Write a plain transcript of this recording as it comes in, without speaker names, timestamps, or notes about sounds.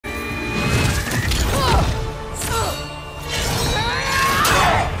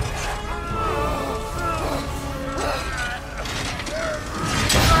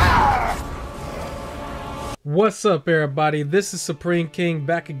What's up everybody, this is Supreme King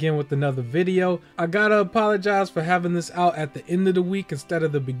back again with another video. I gotta apologize for having this out at the end of the week instead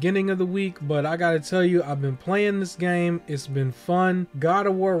of the beginning of the week, but I gotta tell you, I've been playing this game. It's been fun. God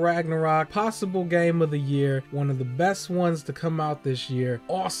of War Ragnarok, possible game of the year, one of the best ones to come out this year.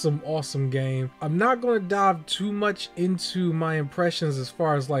 Awesome game. I'm not gonna dive too much into my impressions as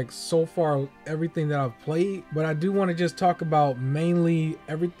far as like so far everything that I've played, but I do want to just talk about mainly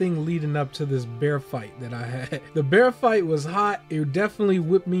everything leading up to this bear fight that I had. The bear fight was hot. It definitely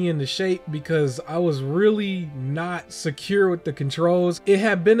whipped me into shape because I was really not secure with the controls. It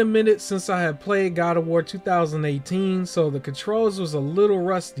had been a minute since I had played God of War 2018, so the controls was a little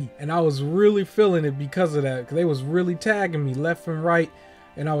rusty, and I was really feeling it because of that. They was really tagging me left and right,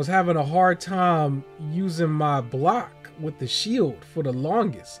 and I was having a hard time using my block with the shield for the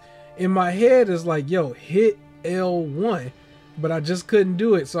longest. In my head is like, yo, hit L1, but I just couldn't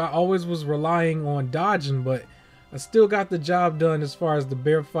do it, so I always was relying on dodging, but I still got the job done as far as the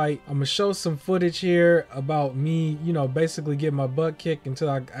bear fight. I'm gonna show some footage here about me, you know, basically getting my butt kicked until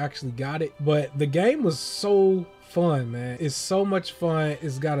I actually got it. But the game was so fun, man. It's so much fun.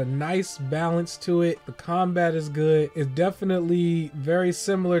 It's got a nice balance to it. The combat is good. It's definitely very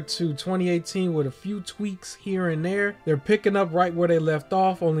similar to 2018 with a few tweaks here and there. They're picking up right where they left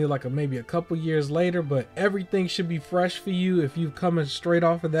off, only like maybe a couple years later, but everything should be fresh for you if you've coming straight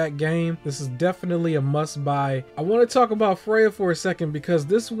off of that game. This is definitely a must buy. I want to talk about Freya for a second because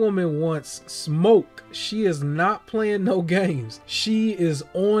this woman wants smoke. She is not playing no games. She is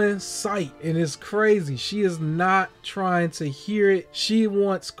on site and it's crazy. She is not trying to hear it. She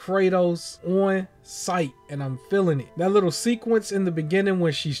wants Kratos on sight, and I'm feeling it. That little sequence in the beginning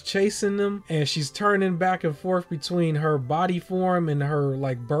when she's chasing them and she's turning back and forth between her body form and her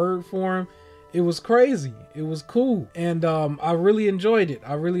like bird form, it was crazy. It was cool, and I really enjoyed it.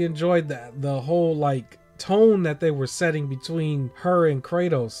 I really enjoyed the whole like tone that they were setting between her and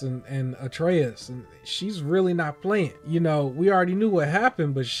Kratos and Atreus, and she's really not playing. You know, we already knew what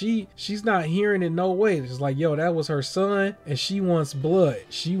happened, but she's not hearing it no way. It's like, yo, that was her son and she wants blood.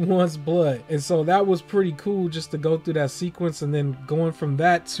 She wants blood. And so that was pretty cool just to go through that sequence, and then going from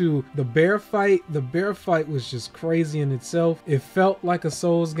that to the bear fight. The bear fight was just crazy in itself. It felt like a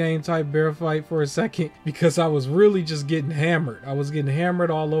Souls game type bear fight for a second because I was really just getting hammered. I was getting hammered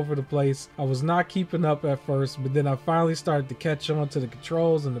all over the place. I was not keeping up at first, but then I finally started to catch on to the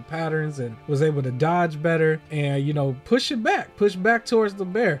controls and the patterns and was able to dodge better and, you know, push back towards the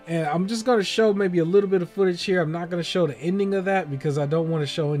bear. And I'm just going to show maybe a little bit of footage here. I'm not going to show the ending of that because I don't want to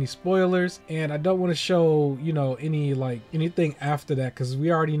show any spoilers, and I don't want to show, you know, any like anything after that because we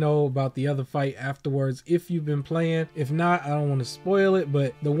already know about the other fight afterwards if you've been playing. If not, I don't want to spoil it.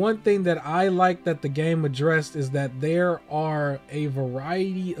 But the one thing that I like that the game addressed is that there are a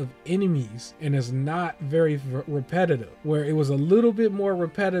variety of enemies, and it's not very repetitive, where it was a little bit more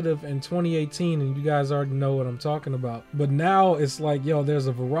repetitive in 2018, and you guys already know what I'm talking about. But now it's like, yo, there's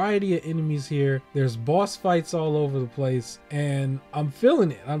a variety of enemies here. There's boss fights all over the place, and I'm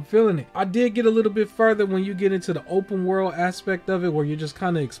feeling it. I did get a little bit further when you get into the open world aspect of it, where you're just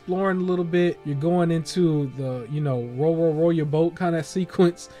kind of exploring a little bit. You're going into the, you know, roll your boat kind of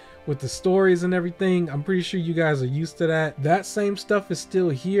sequence with the stories and everything. I'm pretty sure you guys are used to that. That same stuff is still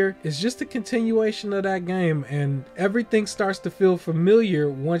here. It's just a continuation of that game, and everything starts to feel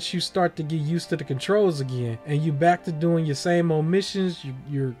familiar once you start to get used to the controls again, and you back to doing your same old missions.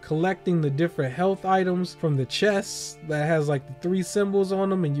 You're collecting the different health items from the chests that has like the 3 symbols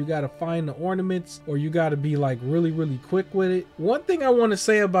on them, and you got to find the ornaments, or you got to be like really quick with it. One thing I want to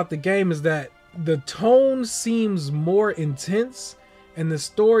say about the game is that the tone seems more intense and the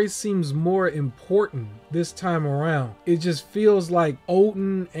story seems more important this time around. It just feels like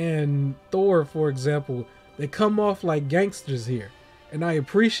Odin and Thor, for example, they come off like gangsters here, and I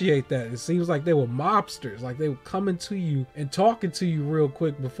appreciate that. It seems like they were mobsters, like they were coming to you and talking to you real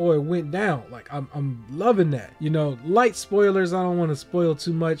quick before it went down. Like I'm loving that. You know, light spoilers, I don't want to spoil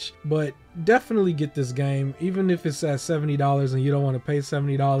too much, but definitely get this game, even if it's at $70 and you don't want to pay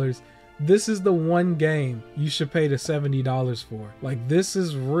 $70. This is the one game you should pay the $70 for. Like, this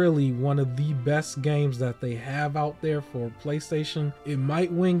is really one of the best games that they have out there for PlayStation. It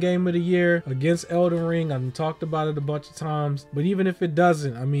might win Game of the Year against Elden Ring. I've talked about it a bunch of times, but even if it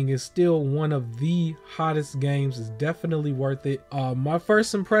doesn't, I mean, it's still one of the hottest games. It's definitely worth it. My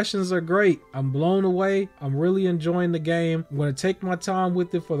first impressions are great. I'm blown away. I'm really enjoying the game. I'm going to take my time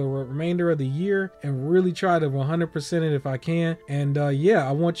with it for the remainder of the year and really try to 100% it if I can. And yeah,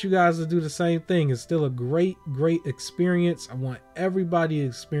 I want you guys to do the same thing. It's still a great experience. I want everybody to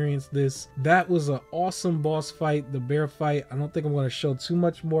experience this. That was an awesome boss fight. The bear fight, I don't think I'm going to show too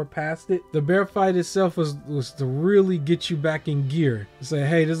much more past it. The bear fight itself was to really get you back in gear. Say,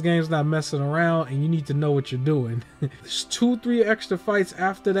 hey, this game's not messing around and you need to know what you're doing. There's 2-3 extra fights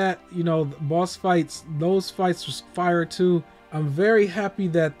after that. You know, the boss fights, those fights was fire too. I'm very happy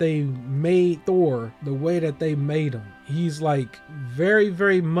that they made Thor the way that they made him. He's like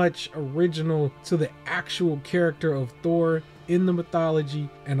very much original to the actual character of Thor in the mythology,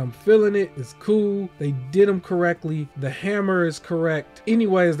 and I'm feeling it. It's cool. They did him correctly. The hammer is correct.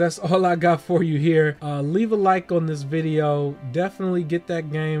 Anyways, that's all I got for you here. Leave a like on this video. Definitely get that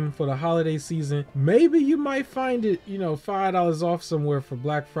game for the holiday season. Maybe you might find it, you know, $5 off somewhere for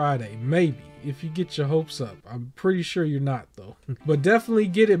Black Friday. Maybe, if you get your hopes up. I'm pretty sure you're not though. But definitely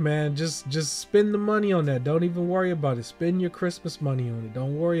get it, man. Just spend the money on that. Don't even worry about it. Spend your Christmas money on it.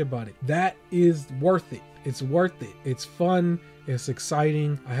 Don't worry about it. That is worth it. It's worth it. It's fun. It's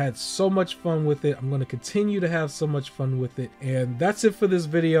exciting. I had so much fun with it. I'm going to continue to have so much fun with it. And that's it for this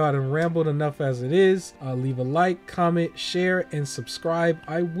video. I done rambled enough as it is. Leave a like, comment, share, and subscribe.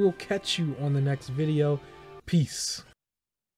 I will catch you on the next video. Peace.